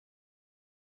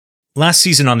Last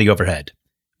season on The Overhead,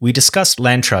 we discussed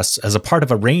land trusts as a part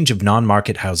of a range of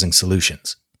non-market housing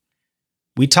solutions.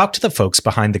 We talked to the folks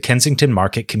behind the Kensington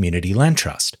Market Community Land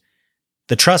Trust.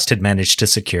 The trust had managed to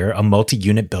secure a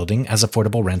multi-unit building as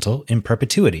affordable rental in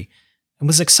perpetuity and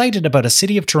was excited about a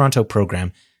City of Toronto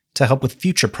program to help with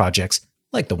future projects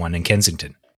like the one in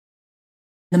Kensington.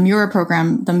 The MURA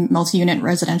program, the multi-unit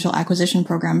residential acquisition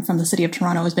program from the City of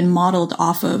Toronto, has been modeled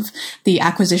off of the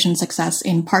acquisition success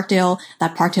in Parkdale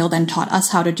that Parkdale then taught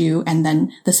us how to do. And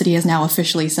then the city has now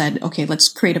officially said, okay, let's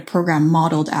create a program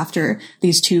modeled after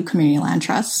these two community land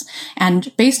trusts.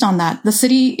 And based on that, the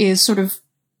city is sort of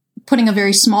putting a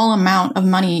very small amount of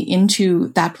money into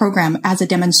that program as a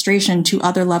demonstration to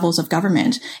other levels of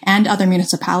government and other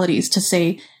municipalities to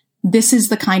say, this is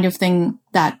the kind of thing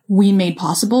that we made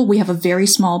possible. We have a very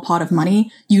small pot of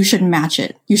money. You should match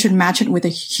it. You should match it with a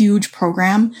huge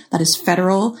program that is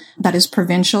federal, that is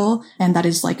provincial, and that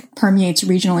is like permeates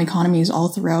regional economies all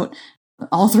throughout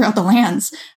the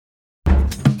lands.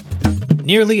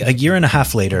 Nearly a year and a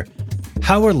half later,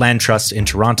 how are land trusts in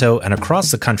Toronto and across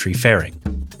the country faring?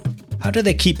 How do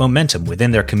they keep momentum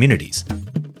within their communities?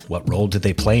 What role do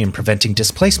they play in preventing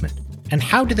displacement? And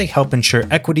how do they help ensure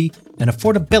equity and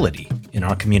affordability in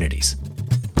our communities?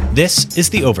 This is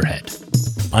The Overhead,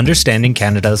 understanding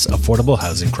Canada's affordable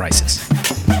housing crisis.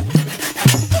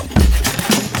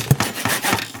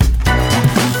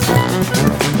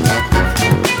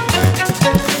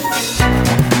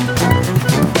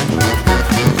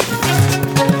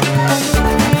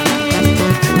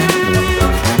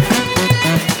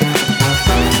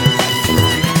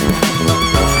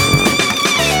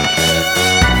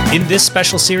 In this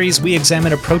special series, we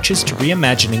examine approaches to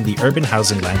reimagining the urban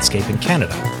housing landscape in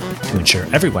Canada to ensure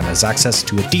everyone has access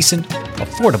to a decent,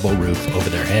 affordable roof over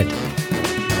their head.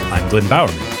 I'm Glenn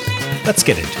Bowerman. Let's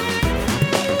get into it.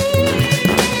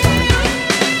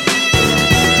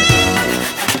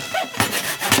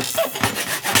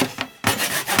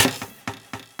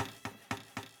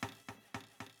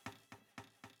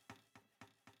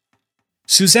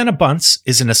 Susannah Bunce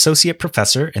is an associate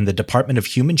professor in the Department of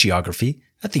Human Geography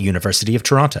at the University of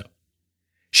Toronto.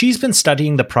 She's been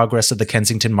studying the progress of the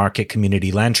Kensington Market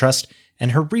Community Land Trust,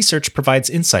 and her research provides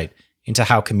insight into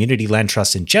how community land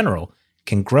trusts in general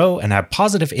can grow and have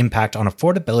positive impact on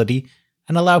affordability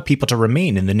and allow people to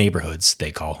remain in the neighborhoods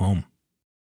they call home.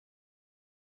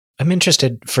 I'm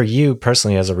interested, for you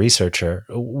personally as a researcher,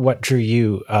 what drew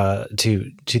you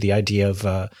to the idea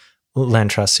of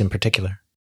land trusts in particular?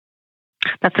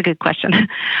 That's a good question.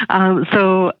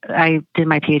 So I did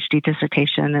my PhD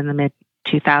dissertation in the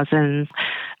mid-2000s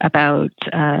about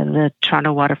the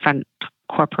Toronto Waterfront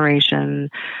Corporation's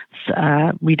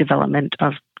redevelopment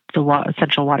of the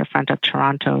central waterfront of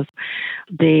Toronto.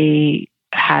 They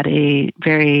had a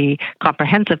very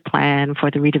comprehensive plan for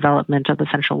the redevelopment of the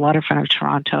central waterfront of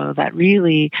Toronto that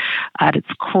really, at its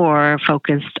core,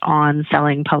 focused on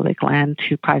selling public land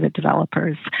to private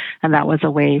developers. And that was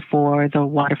a way for the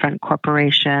Waterfront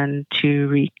Corporation to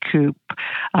recoup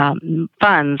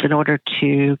funds in order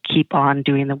to keep on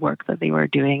doing the work that they were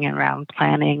doing around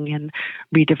planning and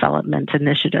redevelopment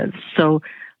initiatives. So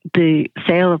the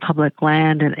sale of public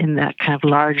land in that kind of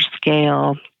large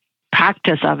scale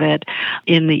practice of it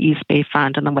in the East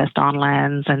Bayfront and the West Don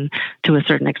lands, and to a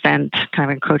certain extent kind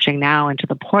of encroaching now into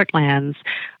the Port lands,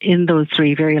 in those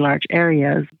three very large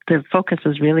areas, the focus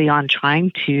is really on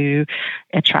trying to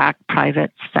attract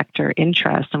private sector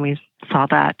interest. And we saw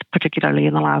that particularly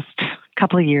in the last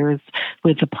couple of years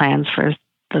with the plans for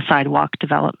the sidewalk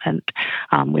development,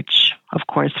 which of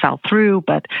course fell through,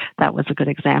 but that was a good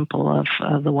example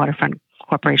of the Waterfront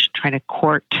Corporation trying to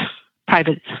court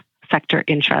private sector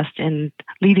interest in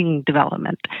leading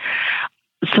development.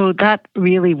 So that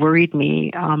really worried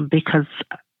me because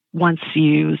once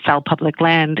you sell public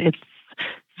land, it's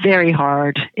very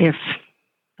hard, if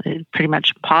pretty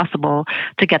much impossible,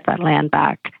 to get that land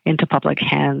back into public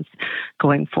hands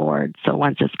going forward. So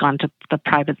once it's gone to the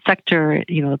private sector,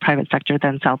 the private sector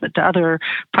then sells it to other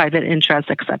private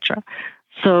interests, etc.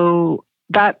 So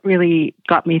that really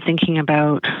got me thinking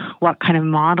about what kind of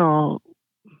model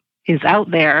is out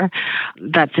there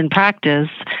that's in practice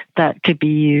that could be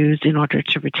used in order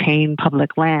to retain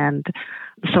public land.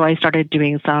 So I started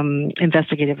doing some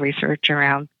investigative research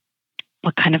around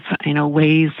what kind of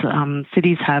ways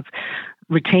cities have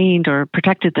retained or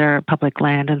protected their public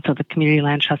land. And so the community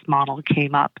land trust model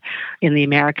came up in the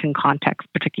American context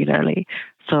particularly.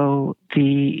 So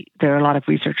there are a lot of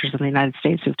researchers in the United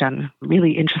States who've done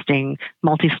really interesting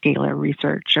multi-scalar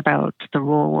research about the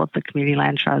role of the community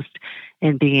land trust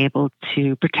in being able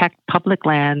to protect public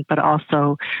land, but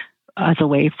also as a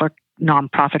way for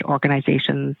nonprofit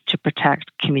organizations to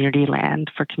protect community land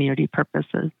for community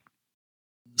purposes.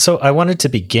 So I wanted to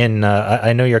begin.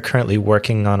 I know you're currently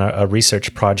working on a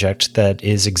research project that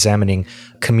is examining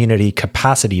community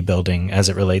capacity building as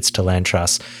it relates to land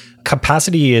trusts.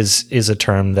 Capacity is a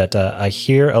term that I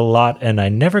hear a lot, and I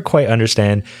never quite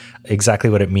understand exactly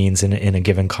what it means in a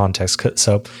given context.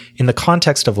 So in the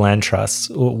context of land trusts,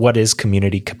 what is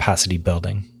community capacity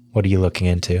building? What are you looking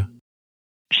into?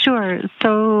 Sure.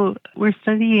 So we're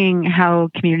studying how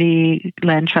community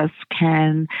land trusts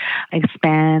can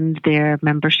expand their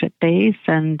membership base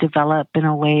and develop in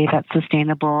a way that's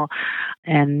sustainable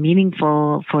and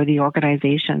meaningful for the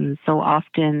organization. So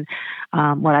often,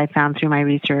 what I found through my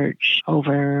research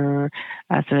over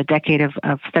a decade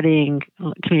of studying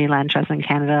community land trusts in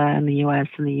Canada and the US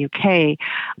and the UK,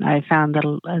 I found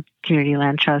that community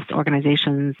land trust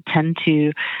organizations tend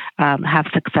to have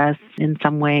success in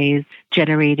some ways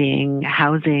generating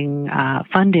housing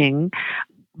funding,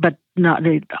 but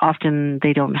often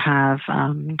they don't have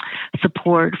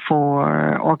support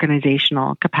for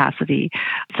organizational capacity.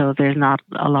 So there's not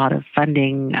a lot of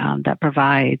funding that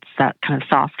provides that kind of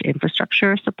soft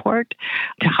infrastructure support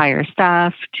to hire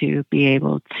staff to be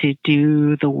able to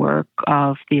do the work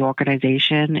of the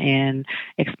organization in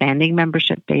expanding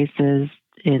membership bases,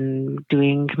 in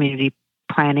doing community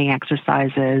planning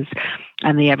exercises,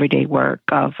 and the everyday work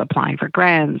of applying for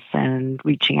grants and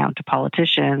reaching out to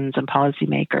politicians and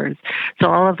policymakers.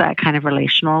 So all of that kind of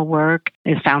relational work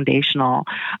is foundational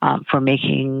for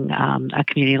making a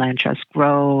community land trust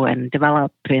grow and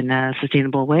develop in a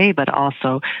sustainable way, but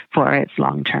also for its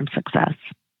long-term success.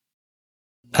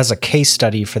 As a case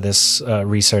study for this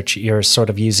research, you're sort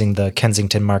of using the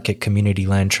Kensington Market Community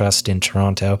Land Trust in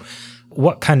Toronto.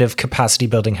 What kind of capacity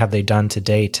building have they done to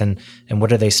date, and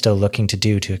what are they still looking to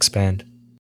do to expand?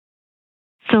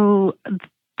 So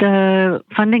the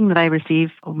funding that I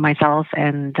received myself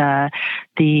and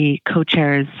the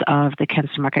co-chairs of the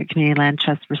Kensington Market Community Land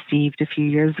Trust received a few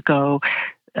years ago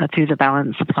through the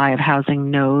Balanced Supply of Housing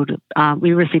node,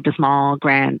 we received a small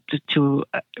grant to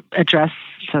address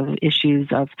some issues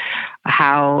of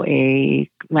how a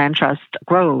land trust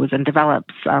grows and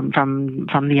develops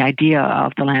from the idea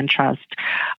of the land trust.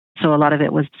 So a lot of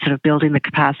it was sort of building the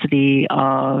capacity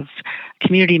of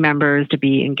community members to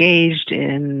be engaged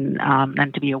in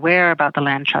and to be aware about the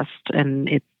land trust and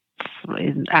its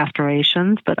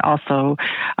aspirations, but also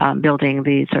building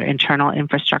the sort of internal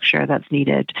infrastructure that's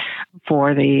needed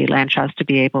for the land trust to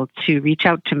be able to reach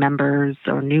out to members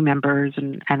or new members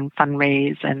and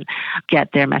fundraise and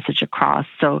get their message across.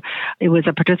 So it was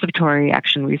a participatory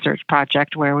action research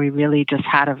project where we really just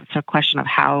had a question of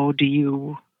how do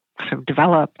you sort of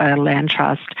develop a land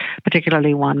trust,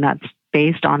 particularly one that's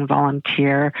based on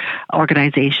volunteer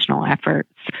organizational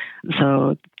efforts.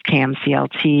 So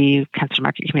KMCLT, Kensington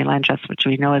Market Community Land Trust, which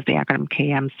we know as the acronym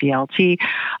KMCLT,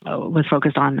 was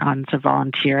focused on sort of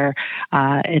volunteer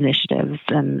initiatives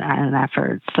and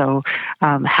efforts. So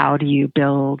how do you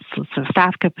build sort of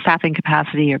staffing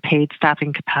capacity or paid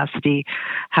staffing capacity?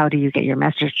 How do you get your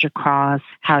message across?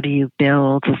 How do you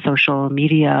build a social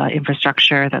media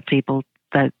infrastructure that's able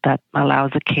that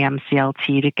allows a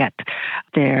KMCLT to get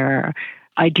their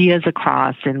ideas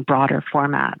across in broader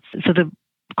formats? So the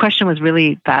question was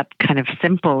really that kind of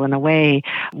simple in a way,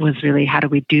 was really how do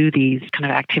we do these kind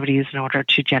of activities in order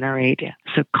to generate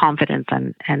sort of confidence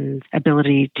and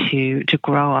ability to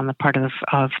grow on the part of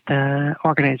the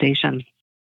organization.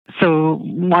 So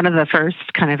one of the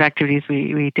first kind of activities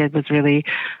we did was really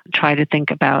try to think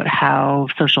about how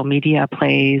social media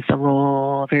plays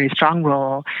a very strong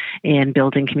role in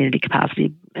building community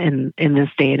capacity in this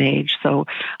day and age. So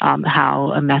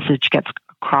how a message gets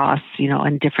across,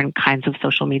 in different kinds of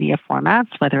social media formats,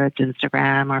 whether it's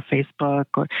Instagram or Facebook,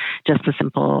 or just the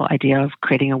simple idea of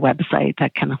creating a website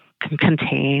that can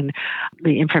contain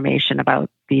the information about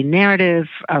the narrative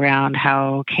around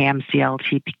how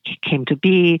KMCLT came to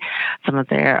be, some of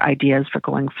their ideas for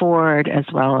going forward, as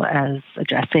well as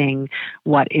addressing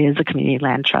what is a community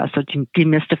land trust, so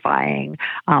demystifying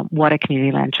what a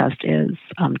community land trust is,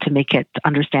 to make it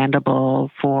understandable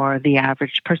for the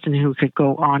average person who could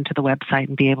go onto the website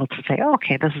and be able to say, oh,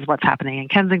 okay, this is what's happening in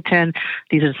Kensington.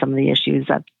 These are some of the issues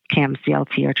that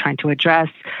KMCLT are trying to address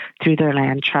through their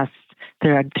land trust,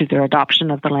 through their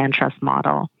adoption of the land trust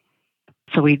model.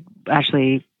 So we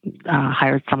actually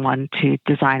hired someone to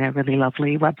design a really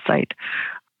lovely website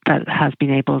that has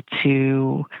been able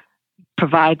to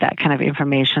provide that kind of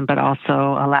information, but also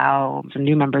allow the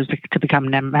new members to become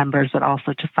members, but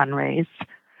also to fundraise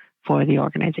for the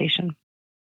organization.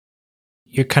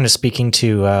 you're kind of speaking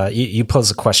to, you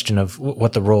pose a question of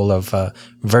what the role of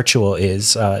virtual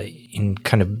is in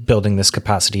kind of building this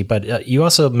capacity, but you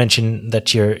also mentioned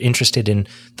that you're interested in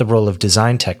the role of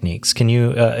design techniques. Can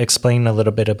you explain a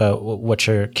little bit about what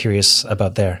you're curious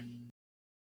about there?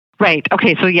 Right.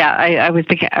 Okay. So yeah, I was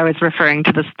referring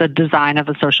to the design of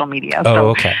the social media. Oh,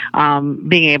 okay.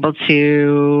 Being able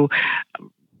to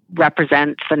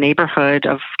represent the neighborhood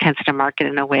of Kensington Market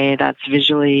in a way that's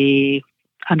visually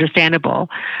understandable.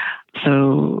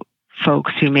 So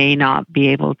folks who might not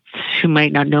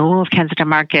know of Kensington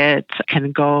Market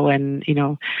can go and,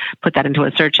 put that into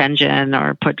a search engine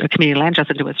or put a community land trust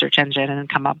into a search engine and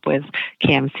come up with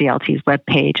KMCLT's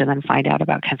webpage and then find out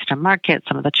about Kensington Market,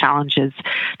 some of the challenges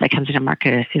that Kensington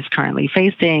Market is currently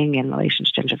facing in relation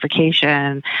to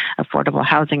gentrification, affordable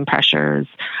housing pressures,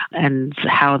 and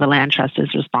how the land trust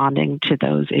is responding to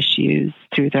those issues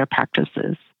through their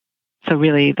practices. So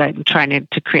really trying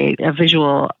to create a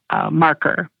visual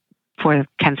marker for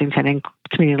Kensington and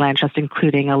Community Land Trust,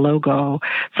 including a logo.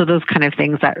 So those kind of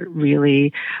things that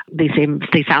really, they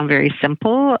sound very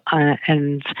simple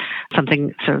and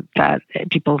something so that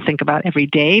people think about every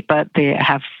day, but they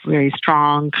have very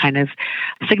strong kind of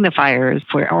signifiers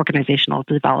for organizational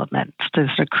development to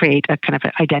sort of create a kind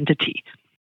of identity.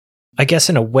 I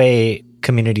guess in a way,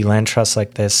 community land trusts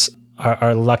like this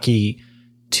are lucky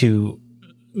to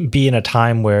be in a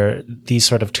time where these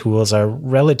sort of tools are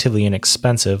relatively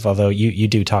inexpensive, although you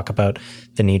do talk about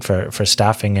the need for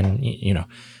staffing. And,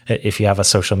 if you have a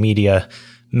social media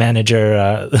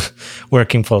manager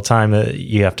working full time,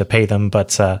 you have to pay them.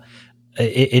 But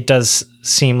it does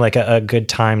seem like a good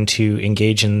time to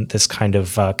engage in this kind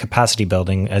of capacity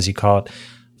building, as you call it,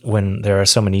 when there are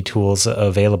so many tools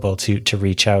available to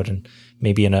reach out, and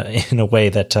maybe in a way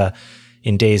that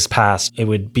in days past, it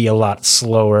would be a lot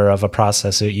slower of a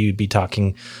process. You'd be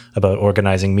talking about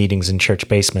organizing meetings in church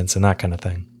basements and that kind of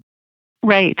thing.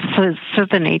 Right. So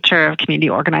the nature of community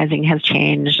organizing has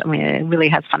changed. I mean, it really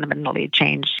has fundamentally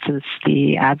changed since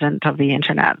the advent of the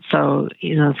internet. So,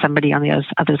 somebody on the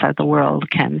other side of the world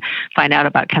can find out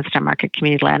about Kensington Market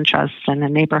Community Land Trusts in a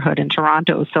neighborhood in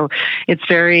Toronto. So it's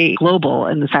very global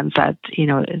in the sense that,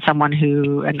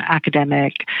 an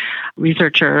academic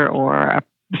researcher or a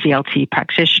CLT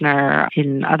practitioner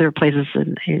in other places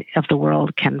of the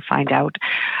world can find out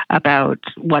about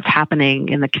what's happening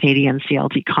in the Canadian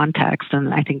CLT context.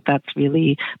 And I think that's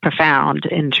really profound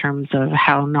in terms of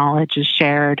how knowledge is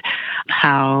shared,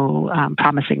 how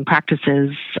promising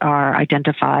practices are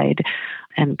identified,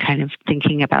 and kind of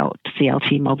thinking about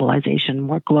CLT mobilization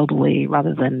more globally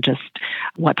rather than just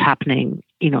what's happening,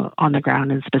 on the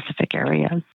ground in specific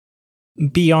areas.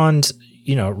 Beyond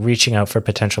reaching out for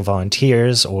potential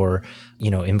volunteers or,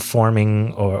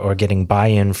 informing or getting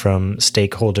buy-in from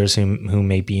stakeholders who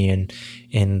may be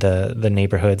in the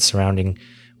neighborhood surrounding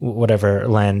whatever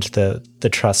land the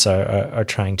trusts are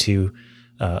trying to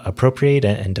appropriate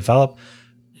and develop.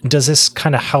 Does this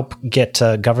kind of help get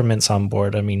governments on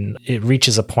board? I mean, it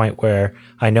reaches a point where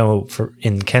I know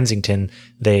in Kensington,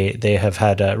 they have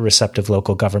had receptive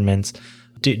local governments.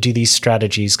 Do these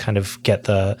strategies kind of get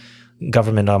the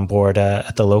government on board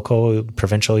at the local,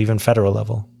 provincial, even federal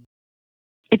level?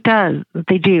 It does.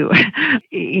 They do.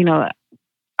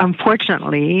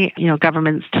 Unfortunately,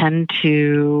 governments tend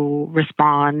to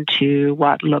respond to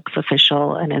what looks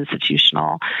official and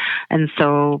institutional. And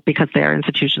so because they're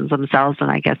institutions themselves, and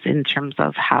I guess in terms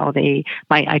of how they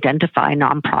might identify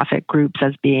nonprofit groups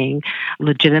as being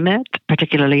legitimate,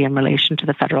 particularly in relation to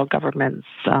the federal government's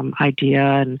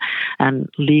idea and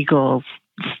legal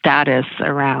status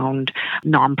around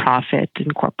nonprofit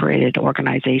incorporated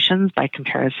organizations by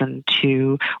comparison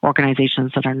to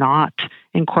organizations that are not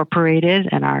incorporated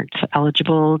and aren't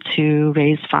eligible to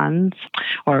raise funds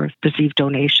or receive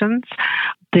donations.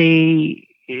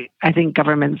 I think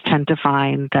governments tend to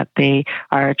find that they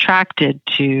are attracted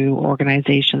to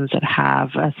organizations that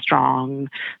have a strong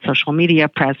social media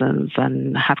presence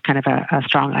and have kind of a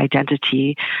strong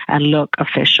identity and look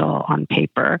official on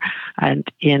paper and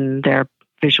in their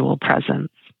visual presence.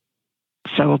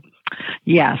 So,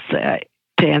 yes, to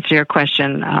answer your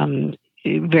question,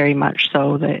 very much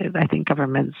so. I think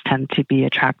governments tend to be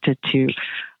attracted to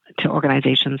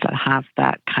organizations that have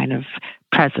that kind of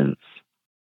presence.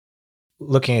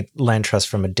 Looking at land trust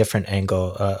from a different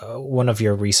angle, one of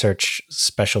your research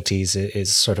specialties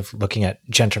is sort of looking at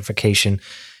gentrification.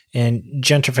 And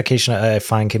gentrification, I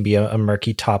find, can be a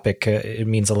murky topic. It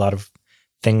means a lot of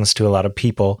things to a lot of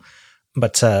people.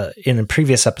 But in a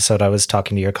previous episode, I was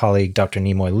talking to your colleague, Dr.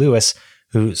 Nimoy Lewis,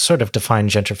 who sort of defined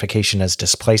gentrification as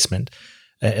displacement.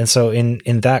 And so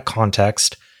in that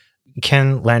context,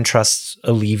 can land trusts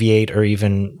alleviate or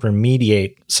even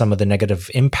remediate some of the negative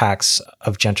impacts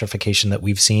of gentrification that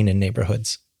we've seen in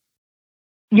neighborhoods?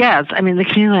 Yes, I mean, the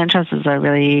community land trust is a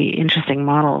really interesting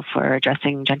model for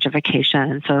addressing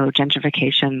gentrification. And so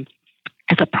gentrification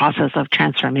is a process of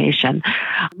transformation.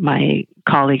 My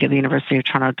colleague at the University of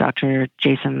Toronto, Dr.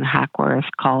 Jason Hackworth,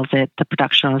 calls it the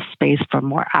production of space for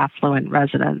more affluent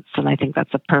residents. And I think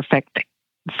that's a perfect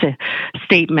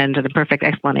statement and a perfect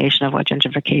explanation of what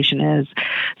gentrification is.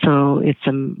 So it's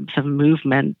a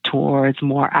movement towards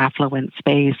more affluent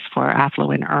space for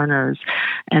affluent earners.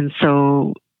 And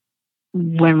so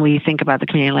when we think about the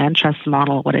community land trust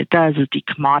model, what it does is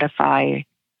decommodify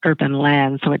urban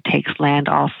land. So it takes land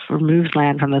off, removes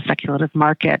land from the speculative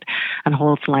market and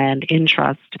holds land in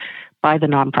trust by the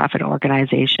nonprofit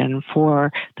organization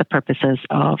for the purposes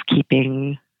of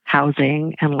keeping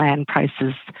housing and land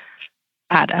prices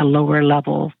at a lower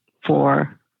level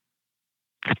for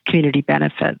community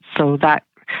benefits. So that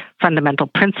fundamental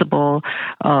principle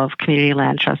of community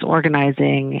land trust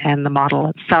organizing and the model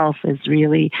itself is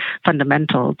really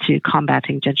fundamental to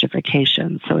combating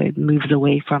gentrification. So it moves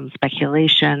away from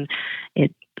speculation.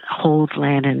 It holds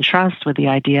land in trust with the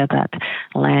idea that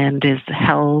land is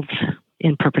held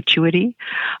in perpetuity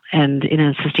and in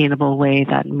a sustainable way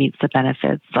that meets the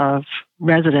benefits of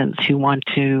residents who want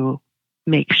to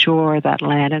make sure that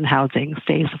land and housing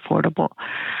stays affordable.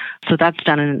 So that's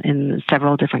done in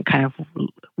several different kind of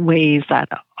ways that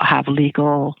have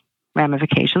legal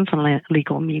ramifications and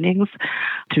legal meanings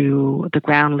through the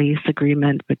ground lease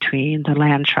agreement between the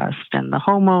land trust and the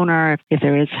homeowner, if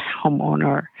there is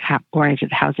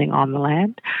homeowner-oriented housing on the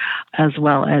land, as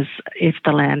well as if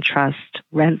the land trust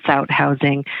rents out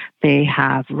housing, they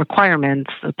have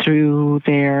requirements through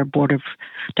their board of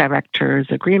directors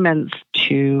agreements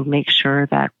to make sure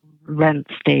that rent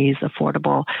stays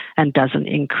affordable and doesn't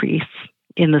increase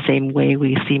in the same way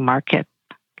we see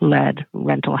market-led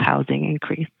rental housing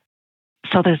increase.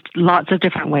 So there's lots of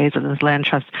different ways that this land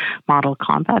trust model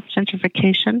combats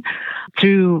gentrification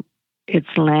through its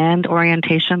land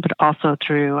orientation, but also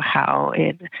through how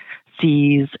it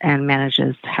sees and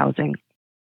manages housing.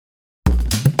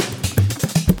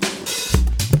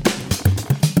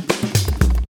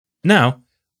 Now,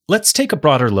 let's take a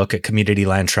broader look at community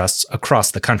land trusts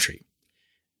across the country.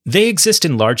 They exist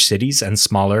in large cities and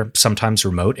smaller, sometimes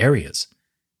remote areas.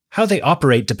 How they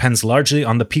operate depends largely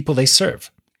on the people they serve.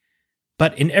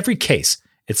 But in every case,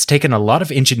 it's taken a lot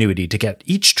of ingenuity to get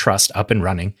each trust up and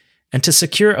running and to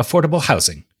secure affordable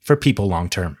housing for people long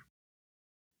term.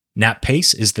 Nat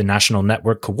Pace is the National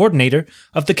Network Coordinator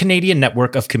of the Canadian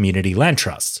Network of Community Land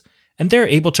Trusts, and they're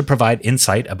able to provide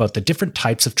insight about the different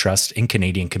types of trust in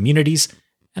Canadian communities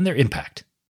and their impact.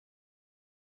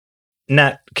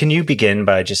 Nat, can you begin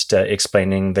by just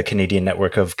explaining the Canadian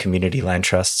Network of Community Land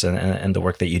Trusts and the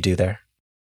work that you do there?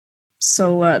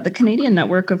 So the Canadian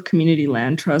Network of Community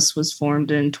Land Trusts was formed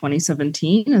in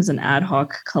 2017 as an ad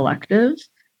hoc collective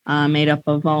made up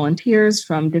of volunteers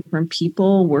from different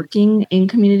people working in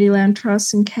community land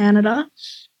trusts in Canada.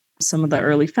 Some of the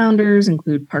early founders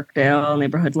include Parkdale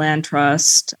Neighbourhood Land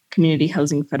Trust, Community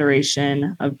Housing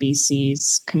Federation of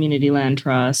BC's Community Land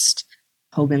Trust,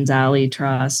 Hogan's Alley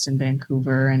Trust in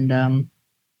Vancouver, and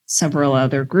several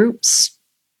other groups.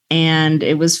 And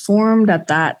it was formed at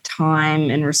that time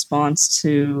in response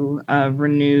to a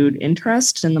renewed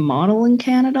interest in the model in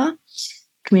Canada.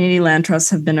 Community land trusts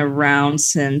have been around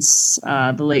since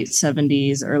the late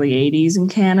 70s, early 80s in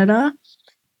Canada,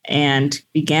 and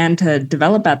began to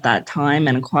develop at that time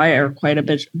and acquire quite a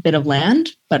bit of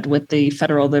land. But with the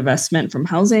federal divestment from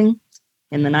housing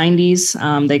in the 90s,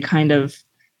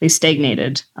 they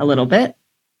stagnated a little bit,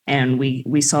 and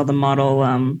we saw the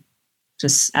model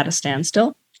just at a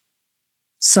standstill.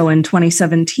 So in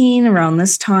 2017, around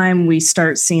this time, we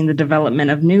start seeing the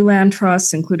development of new land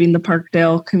trusts, including the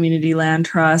Parkdale Community Land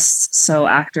Trusts. So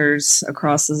actors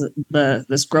across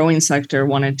this growing sector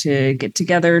wanted to get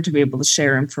together to be able to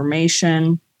share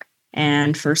information.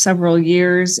 And for several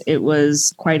years, it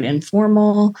was quite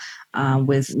informal,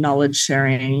 with knowledge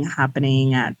sharing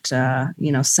happening at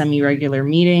semi-regular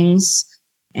meetings.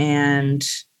 And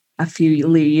a few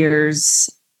years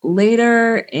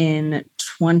later, in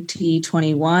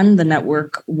 2021, the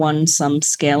network won some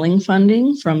scaling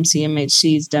funding from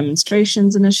CMHC's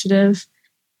demonstrations initiative.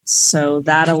 So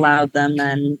that allowed them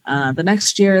then the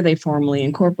next year, they formally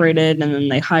incorporated, and then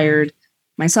they hired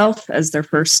myself as their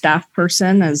first staff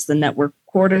person as the network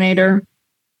coordinator.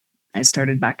 I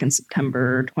started back in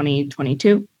September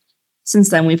 2022. Since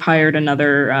then, we've hired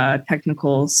another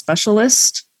technical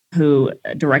specialist who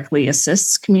directly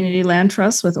assists community land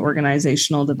trusts with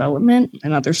organizational development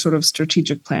and other sort of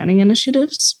strategic planning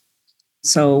initiatives.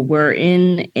 So we're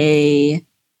in a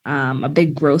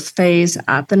big growth phase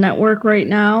at the network right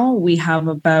now. We have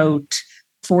about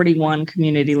 41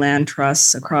 community land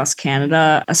trusts across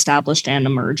Canada, established and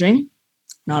emerging.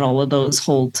 Not all of those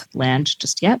hold land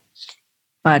just yet,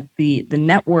 but the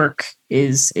network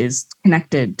is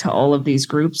connected to all of these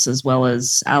groups, as well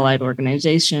as allied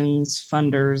organizations,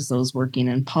 funders, those working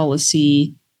in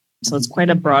policy. So it's quite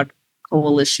a broad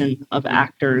coalition of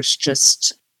actors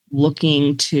just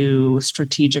looking to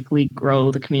strategically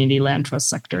grow the community land trust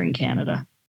sector in Canada.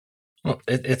 Well,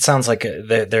 it sounds like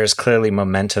there's clearly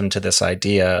momentum to this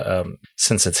idea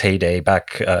since its heyday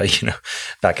back,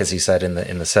 back as you said in the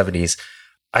 70s.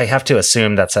 I have to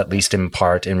assume that's at least in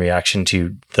part in reaction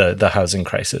to the housing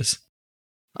crisis.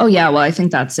 Oh yeah, well, I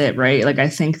think that's it, right? Like I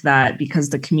think that because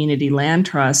the community land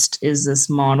trust is this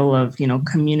model of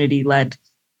community-led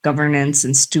governance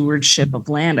and stewardship of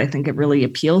land, I think it really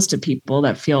appeals to people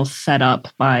that feel fed up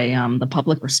by the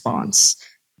public response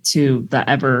to the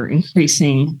ever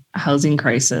increasing housing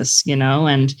crisis,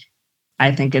 and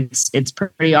I think it's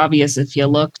pretty obvious if you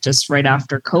look just right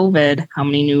after COVID, how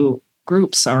many new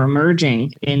groups are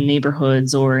emerging in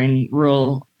neighborhoods or in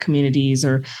rural communities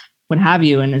or what have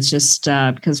you. And it's just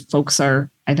because folks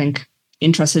are, I think,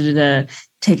 interested to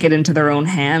take it into their own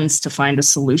hands to find a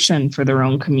solution for their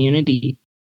own community.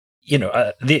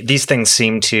 These things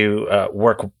seem to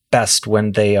work best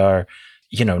when they are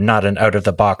not an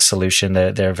out-of-the-box solution.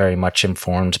 They're very much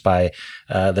informed by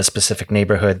the specific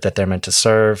neighborhood that they're meant to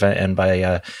serve and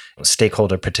by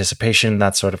stakeholder participation,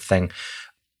 that sort of thing.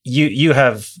 You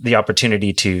have the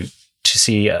opportunity to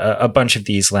see a bunch of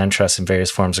these land trusts in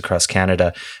various forms across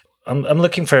Canada. I'm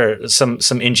looking for some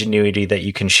ingenuity that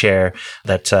you can share.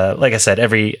 That, like I said,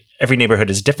 every neighborhood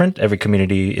is different, every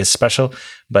community is special.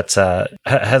 But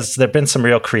has there been some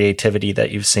real creativity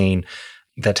that you've seen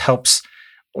that helps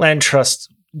land trusts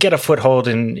get a foothold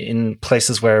in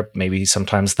places where maybe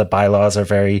sometimes the bylaws are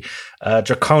very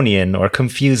draconian or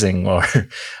confusing, or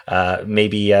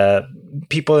maybe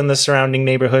people in the surrounding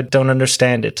neighborhood don't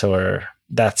understand it, or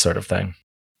that sort of thing?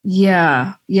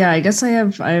 Yeah. I guess I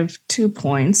have 2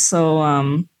 points.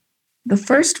 So the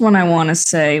first one I want to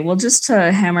say, well, just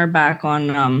to hammer back on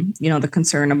the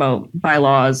concern about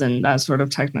bylaws and that sort of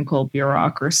technical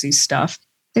bureaucracy stuff.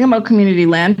 The thing about community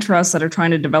land trusts that are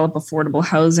trying to develop affordable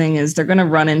housing is they're going to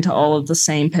run into all of the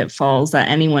same pitfalls that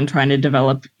anyone trying to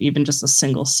develop even just a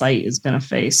single site is going to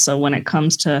face. So when it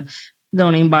comes to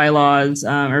zoning bylaws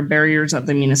or barriers at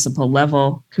the municipal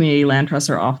level, community land trusts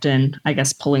are often, I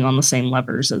guess, pulling on the same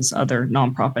levers as other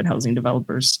nonprofit housing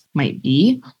developers might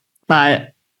be.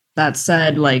 But that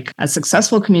said, like a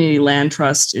successful community land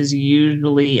trust is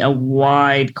usually a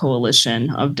wide coalition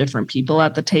of different people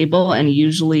at the table, and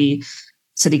usually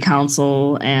city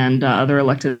council and other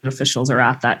elected officials are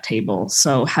at that table.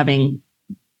 So having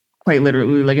quite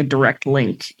literally like a direct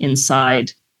link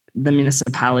inside the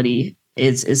municipality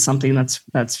is something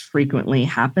that's frequently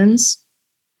happens.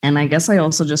 And I guess I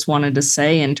also just wanted to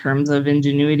say, in terms of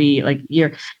ingenuity, like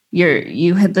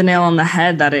you hit the nail on the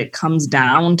head that it comes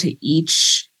down to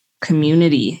each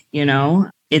community.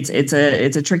 It's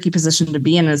a tricky position to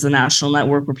be in as a national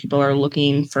network where people are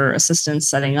looking for assistance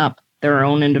setting up their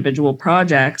own individual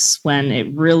projects, when it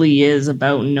really is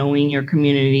about knowing your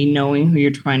community, knowing who you're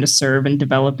trying to serve, and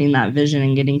developing that vision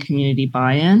and getting community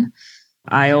buy-in.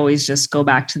 I always just go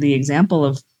back to the example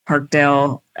of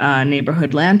Parkdale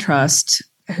Neighborhood Land Trust,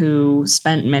 who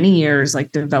spent many years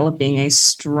like developing a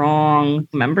strong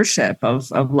membership of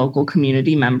local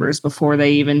community members before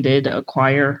they even did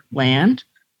acquire land.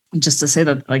 Just to say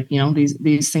that,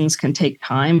 these things can take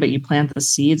time, but you plant the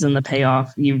seeds and the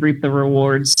payoff, you reap the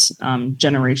rewards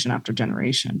generation after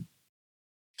generation.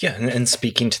 Yeah, and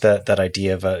speaking to that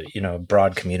idea of a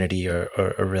broad community or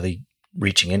really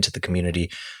reaching into the community,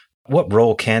 what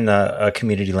role can a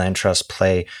community land trust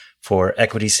play for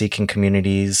equity-seeking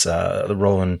communities? The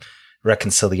role in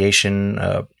reconciliation,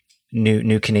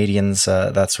 new Canadians,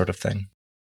 that sort of thing.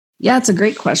 Yeah, it's a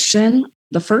great question.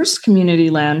 The first community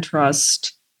land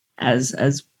trust,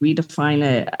 as we define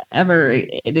it ever,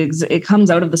 it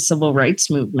comes out of the civil rights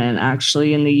movement,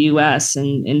 actually, in the U.S.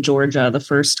 and in Georgia. The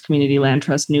first community land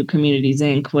trust, New Communities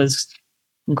Inc., was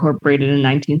incorporated in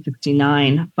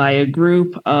 1959 by a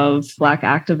group of Black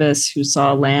activists who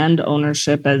saw land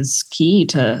ownership as key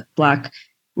to Black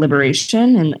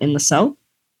liberation in the South.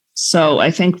 So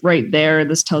I think right there,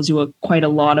 this tells you quite a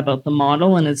lot about the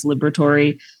model and its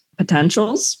liberatory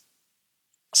potentials.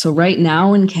 So right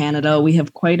now in Canada, we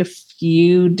have quite a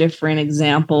few different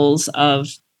examples of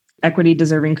equity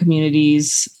deserving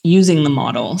communities using the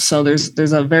model. So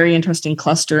there's a very interesting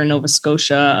cluster in Nova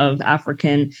Scotia of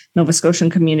African Nova Scotian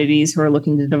communities who are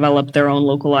looking to develop their own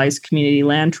localized community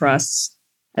land trusts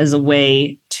as a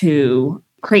way to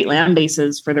create land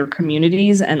bases for their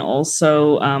communities and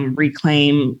also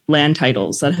reclaim land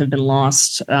titles that have been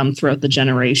lost throughout the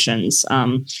generations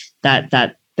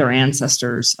that their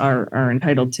ancestors are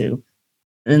entitled to.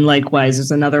 And likewise, there's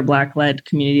another Black-led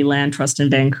community land trust in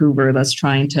Vancouver that's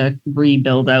trying to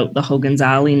rebuild out the Hogan's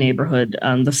Alley neighborhood,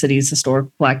 the city's historic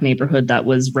Black neighborhood that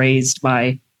was razed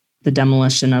by the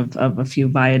demolition of a few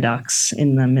viaducts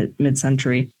in the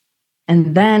mid-century.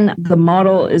 And then the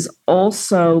model is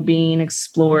also being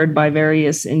explored by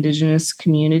various Indigenous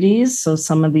communities. So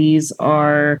some of these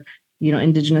are,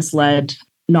 Indigenous-led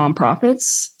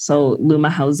nonprofits. So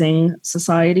Luma Housing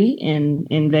Society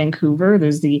in Vancouver,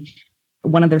 there's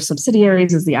one of their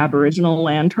subsidiaries is the Aboriginal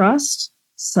Land Trust.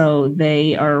 So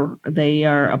they are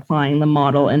applying the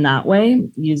model in that way,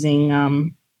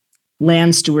 using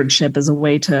land stewardship as a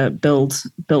way to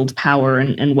build power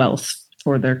and wealth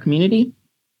for their community.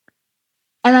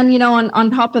 And then, on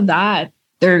top of that,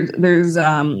 there's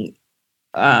a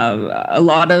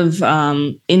lot of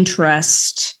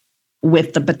interest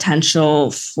with the potential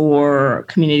for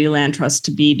community land trusts to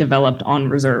be developed on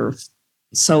reserve.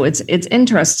 So it's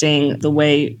interesting the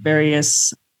way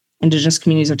various Indigenous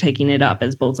communities are taking it up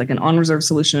as both like an on-reserve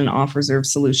solution and off-reserve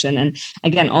solution. And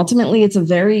again, ultimately, it's a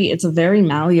very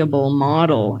malleable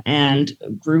model, and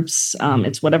groups,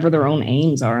 it's whatever their own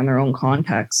aims are in their own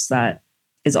contexts that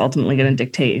is ultimately going to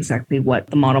dictate exactly what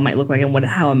the model might look like and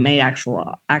how it may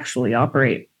actually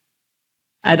operate.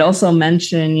 I'd also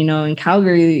mention, in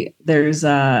Calgary, there's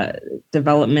a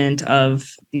development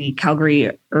of the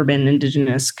Calgary Urban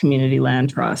Indigenous Community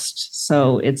Land Trust.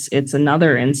 So it's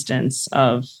another instance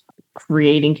of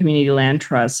creating community land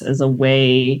trusts as a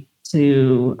way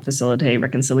to facilitate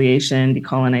reconciliation,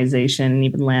 decolonization, and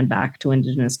even land back to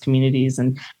Indigenous communities.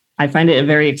 And I find it a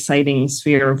very exciting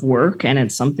sphere of work, and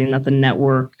it's something that the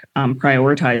network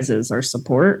prioritizes our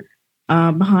support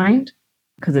behind.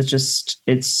 Because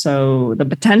it's so the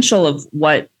potential of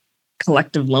what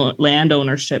collective land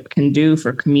ownership can do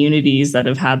for communities that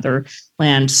have had their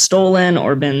land stolen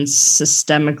or been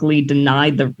systemically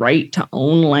denied the right to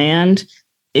own land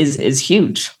is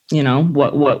huge.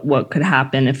 What could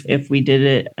happen if we did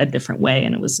it a different way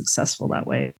and it was successful that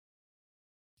way.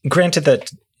 Granted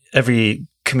that every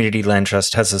community land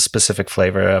trust has a specific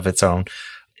flavor of its own,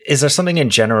 is there something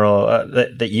in general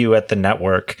that you at the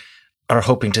network are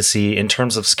hoping to see in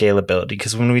terms of scalability?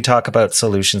 Because when we talk about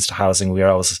solutions to housing, we are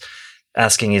always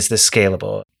asking, is this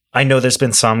scalable? I know there's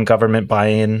been some government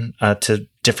buy-in to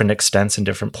different extents in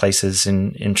different places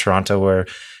in Toronto. We're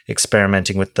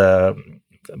experimenting with I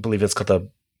believe it's called the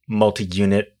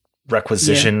multi-unit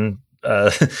requisition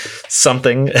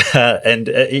something. And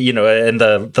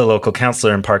the local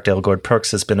councillor in Parkdale, Gord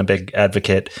Perks, has been a big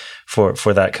advocate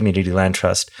for that community land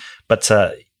trust. But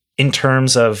in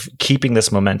terms of keeping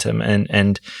this momentum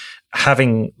and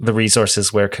having the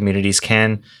resources where communities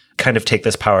can kind of take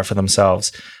this power for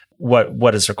themselves,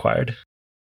 what is required?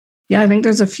 Yeah, I think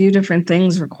there's a few different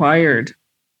things required.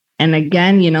 And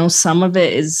again, some of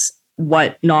it is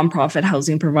what nonprofit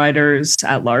housing providers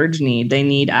at large need. They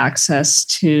need access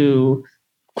to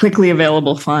quickly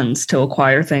available funds to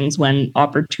acquire things when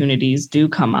opportunities do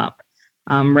come up.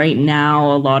 Right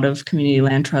now, a lot of community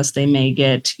land trusts, they may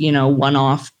get,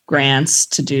 one-off grants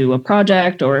to do a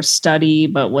project or a study,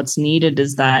 but what's needed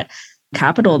is that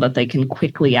capital that they can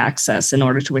quickly access in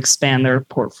order to expand their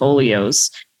portfolios.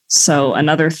 So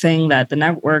another thing that the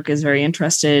network is very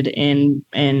interested in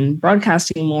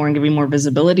broadcasting more and giving more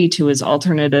visibility to is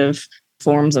alternative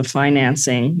forms of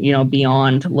financing,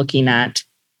 beyond looking at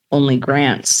only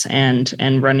grants and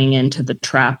running into the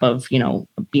trap of,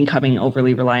 becoming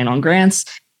overly reliant on grants,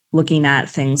 looking at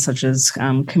things such as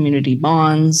community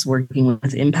bonds, working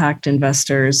with impact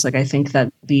investors. I think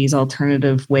that these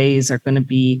alternative ways are going to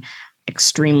be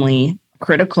extremely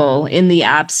critical in the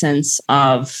absence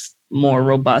of more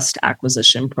robust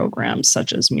acquisition programs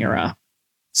such as MURA.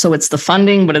 So it's the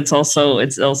funding, but it's also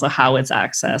how it's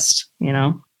accessed,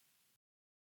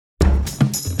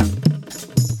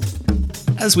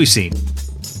 As we've seen,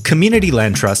 community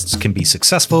land trusts can be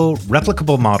successful,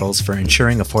 replicable models for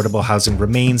ensuring affordable housing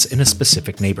remains in a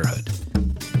specific neighborhood.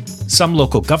 Some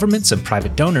local governments and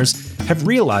private donors have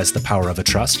realized the power of a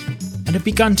trust and have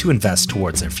begun to invest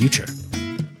towards their future.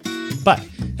 But,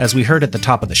 as we heard at the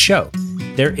top of the show,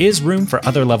 there is room for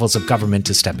other levels of government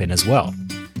to step in as well.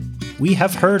 We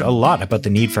have heard a lot about the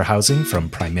need for housing from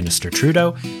Prime Minister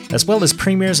Trudeau, as well as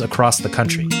premiers across the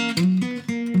country.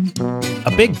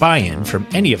 A big buy-in from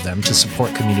any of them to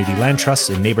support community land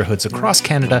trusts in neighbourhoods across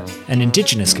Canada and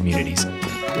Indigenous communities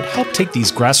would help take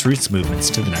these grassroots movements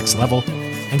to the next level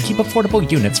and keep affordable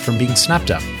units from being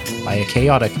snapped up by a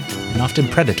chaotic and often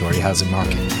predatory housing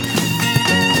market.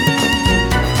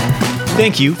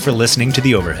 Thank you for listening to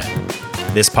The Overhead.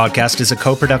 This podcast is a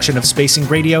co-production of Spacing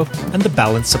Radio and the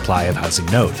Balanced Supply of Housing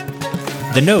Node.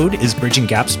 The Node is bridging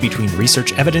gaps between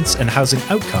research evidence and housing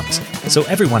outcomes, so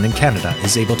everyone in Canada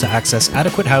is able to access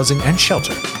adequate housing and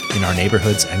shelter in our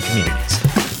neighbourhoods and communities.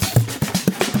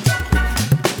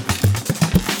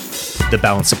 The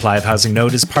Balanced Supply of Housing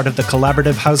Node is part of the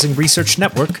Collaborative Housing Research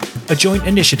Network, a joint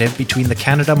initiative between the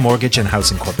Canada Mortgage and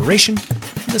Housing Corporation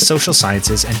and the Social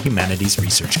Sciences and Humanities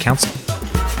Research Council.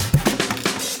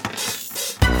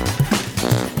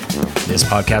 This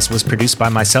podcast was produced by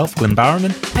myself, Glenn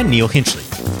Bowerman, and Neil Hinchley.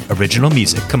 Original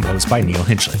music composed by Neil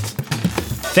Hinchley.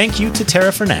 Thank you to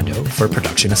Tara Fernando for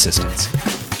production assistance.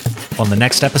 On the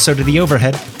next episode of The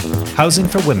Overhead, housing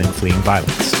for women fleeing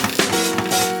violence.